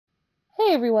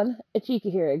Hey everyone,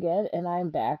 Achikah here again, and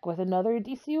I'm back with another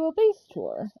DCUO base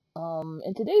tour.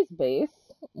 In today's base,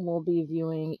 we'll be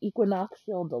viewing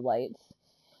Equinoctial Delights,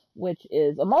 which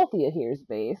is Amalthea here's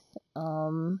base.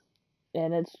 And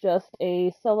it's just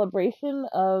a celebration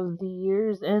of the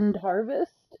year's end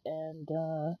harvest, and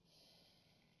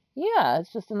yeah,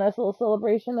 it's just a nice little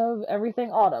celebration of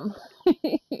everything autumn.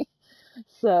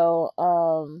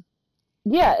 So,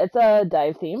 yeah, it's a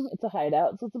dive theme. It's a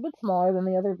hideout, so it's a bit smaller than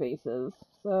the other bases.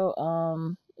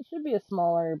 So, it should be a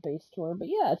smaller base tour, but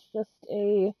yeah, it's just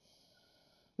a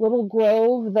little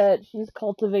grove that she's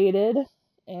cultivated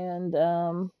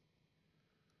and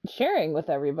sharing with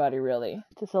everybody really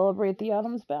to celebrate the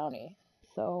autumn's bounty.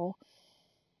 So,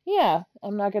 yeah,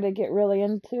 I'm not gonna get really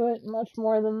into it much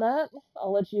more than that.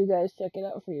 I'll let you guys check it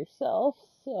out for yourself.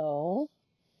 So,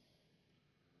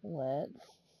 let's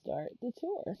start the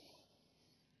tour.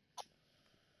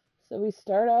 So we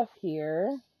start off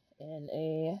here in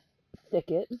a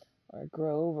thicket or a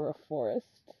grove or a forest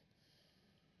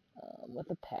with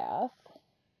a path,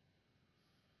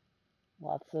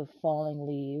 lots of falling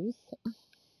leaves,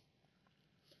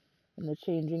 and the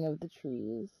changing of the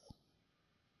trees.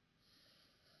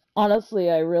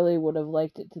 Honestly, I really would have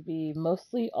liked it to be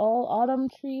mostly all autumn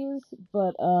trees,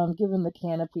 but given the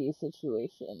canopy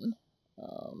situation,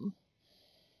 um,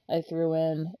 I threw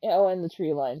in, oh, and the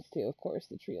tree lines too, of course.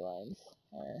 The tree lines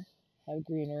have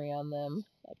greenery on them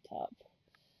up top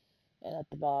and at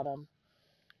the bottom.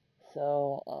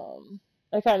 So,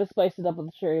 I kind of spiced it up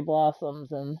with cherry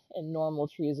blossoms and normal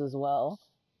trees as well.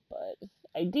 But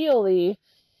ideally,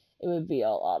 it would be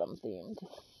all autumn themed.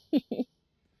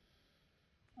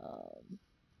 um,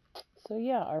 so,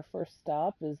 yeah, our first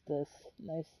stop is this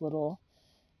nice little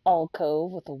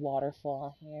alcove with a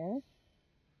waterfall here.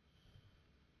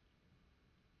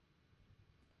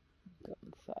 Go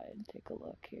inside and take a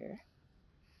look here.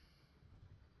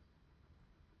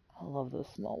 I love those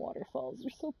small waterfalls,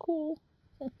 they're so cool.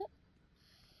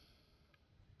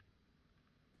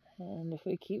 And if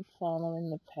we keep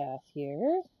following the path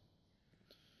here,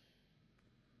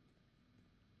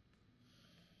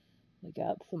 we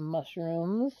got some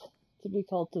mushrooms to be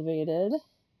cultivated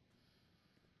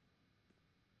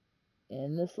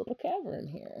in this little cavern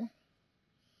here.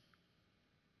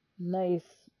 Nice,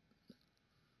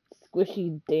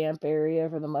 squishy, damp area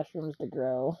for the mushrooms to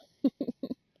grow.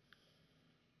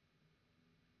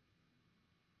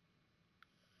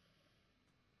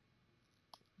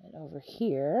 And over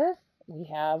here, we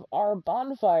have our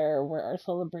bonfire where our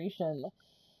celebration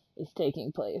is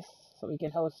taking place. So we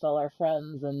can host all our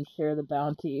friends and share the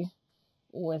bounty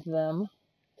with them.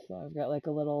 So I've got like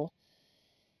a little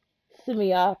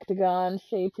semi-octagon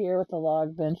shape here with the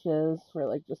log benches for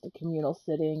like just a communal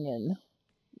sitting and,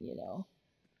 you know,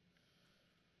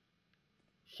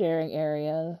 sharing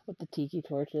area with the tiki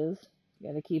torches. You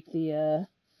gotta keep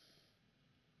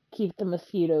the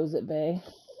mosquitoes at bay,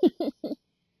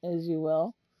 as you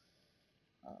will.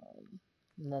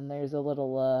 And then there's a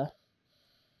little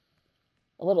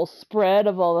spread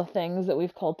of all the things that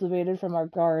we've cultivated from our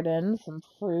garden, some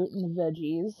fruit and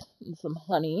veggies, and some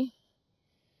honey,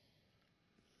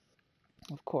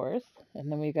 of course.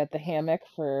 And then we got the hammock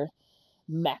for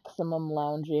maximum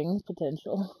lounging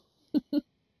potential.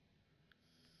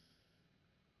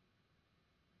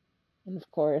 And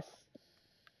of course,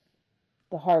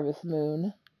 the harvest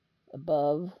moon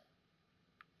above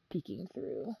peeking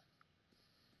through.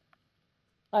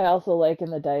 I also like in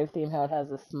the dive theme how it has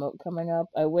the smoke coming up.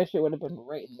 I wish it would have been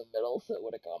right in the middle so it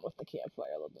would have gone with the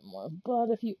campfire a little bit more. But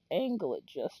if you angle it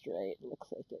just right, it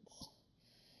looks like it's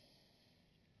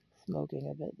smoking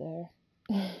a bit there.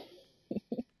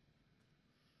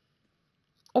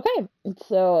 Okay,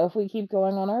 so if we keep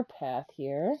going on our path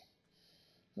here,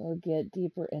 we'll get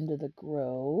deeper into the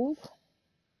grove.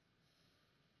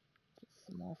 Just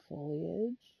some more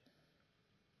foliage.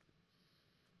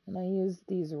 And I use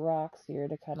these rocks here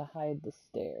to kind of hide the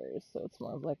stairs, so it's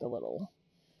more of like a little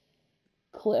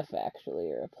cliff,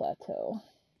 actually, or a plateau.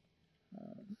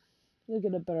 You'll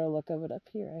get a better look of it up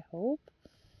here, I hope,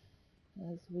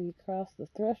 as we cross the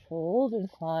threshold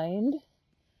and find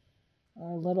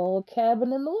our little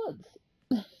cabin in the woods.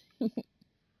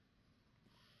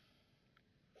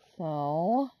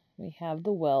 So, we have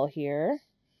the well here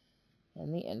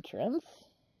and the entrance,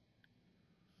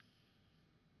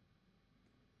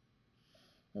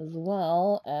 as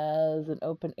well as an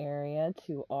open area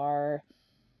to our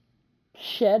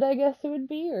shed, I guess it would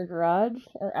be, or garage,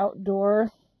 or outdoor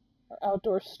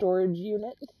storage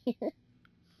unit here.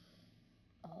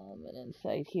 And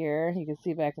inside here, you can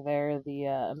see back there the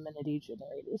amenity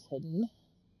generators hidden.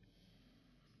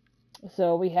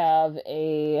 So we have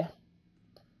a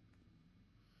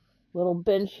Little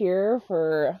bench here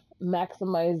for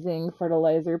maximizing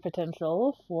fertilizer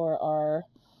potential for our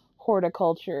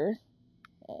horticulture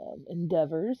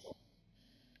endeavors.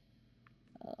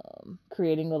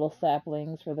 Creating little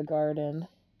saplings for the garden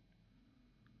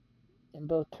in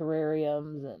both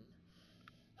terrariums and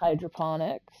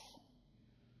hydroponics.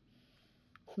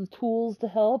 Some tools to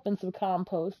help and some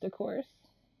compost, of course.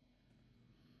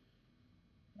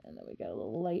 And then we got a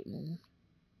little light and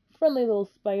friendly little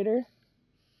spider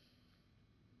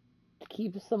to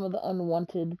keep some of the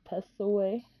unwanted pests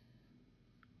away.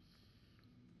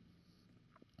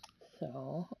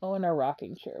 So, oh, and our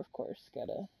rocking chair, of course.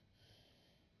 If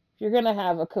you're gonna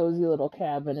have a cozy little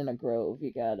cabin in a grove,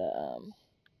 you gotta,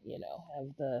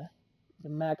 have the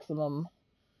maximum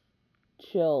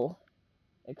chill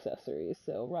accessories.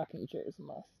 So, rocking chairs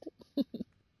must.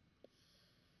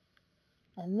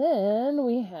 And then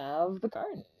we have the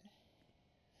garden.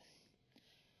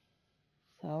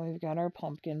 So we've got our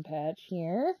pumpkin patch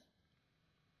here,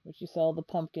 which you saw the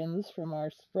pumpkins from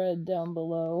our spread down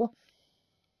below.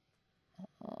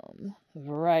 A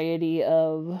variety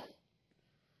of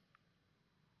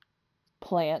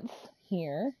plants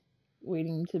here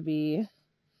waiting to be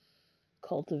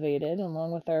cultivated,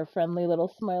 along with our friendly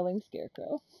little smiling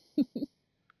scarecrow.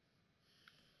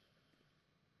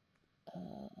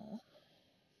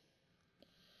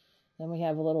 Then we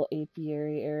have a little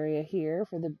apiary area here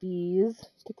for the bees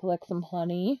to collect some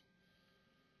honey.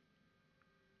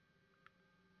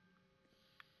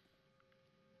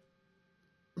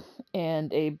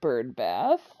 And a bird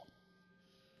bath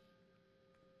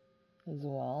as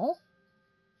well.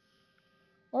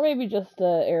 Or maybe just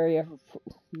an area for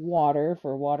water,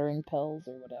 for watering pills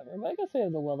or whatever. But I guess we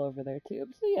have the well over there too.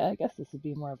 So yeah, I guess this would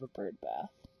be more of a bird bath.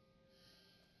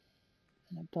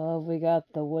 And above we got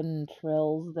the wooden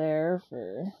trills there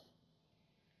for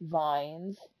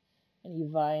vines. Any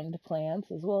vined plants,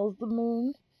 as well as the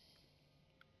moon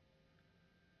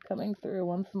coming through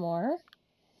once more.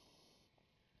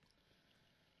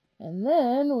 And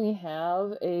then we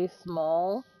have a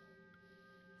small,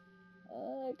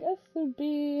 I guess it would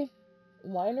be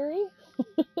winery,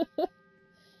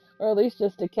 or at least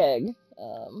just a keg,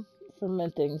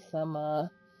 fermenting some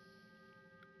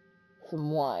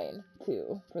wine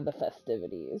too for the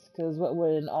festivities. Because what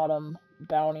would an autumn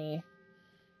bounty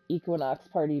equinox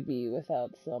party be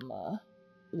without some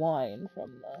wine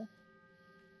from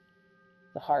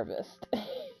the harvest?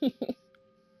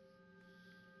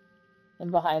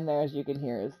 And behind there, as you can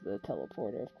hear, is the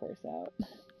teleporter, of course, out.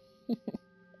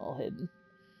 All hidden.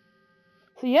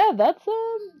 So yeah,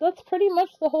 that's pretty much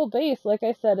the whole base. Like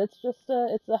I said, it's just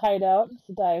it's a hideout, it's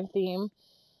a dive theme,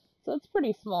 so it's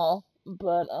pretty small.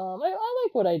 But I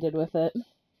like what I did with it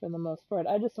for the most part.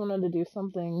 I just wanted to do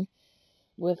something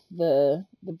with the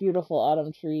beautiful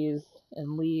autumn trees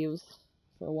and leaves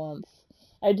for once.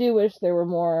 I do wish there were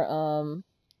more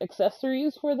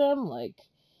accessories for them, like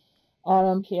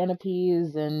autumn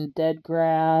canopies and dead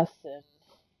grass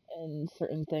and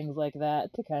certain things like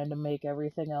that to kind of make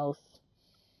everything else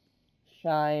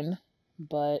shine.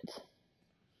 But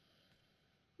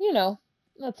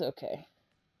that's okay.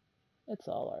 It's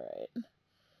all alright.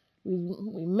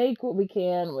 We make what we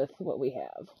can with what we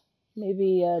have.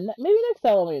 Maybe next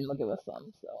Halloween we'll give us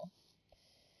some. So,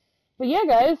 but yeah,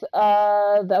 guys,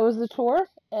 that was the tour,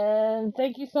 and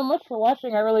thank you so much for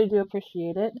watching. I really do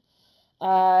appreciate it.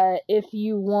 If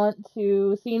you want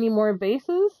to see any more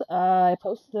bases, I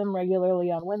post them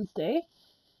regularly on Wednesday,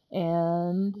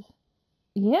 and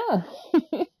yeah,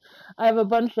 I have a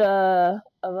bunch of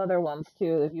other ones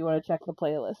too. If you want to check the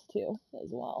playlist too, as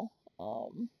well.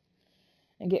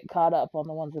 And get caught up on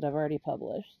the ones that I've already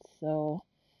published. So,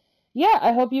 yeah,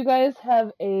 I hope you guys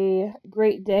have a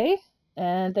great day,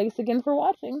 and thanks again for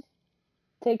watching.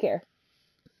 Take care.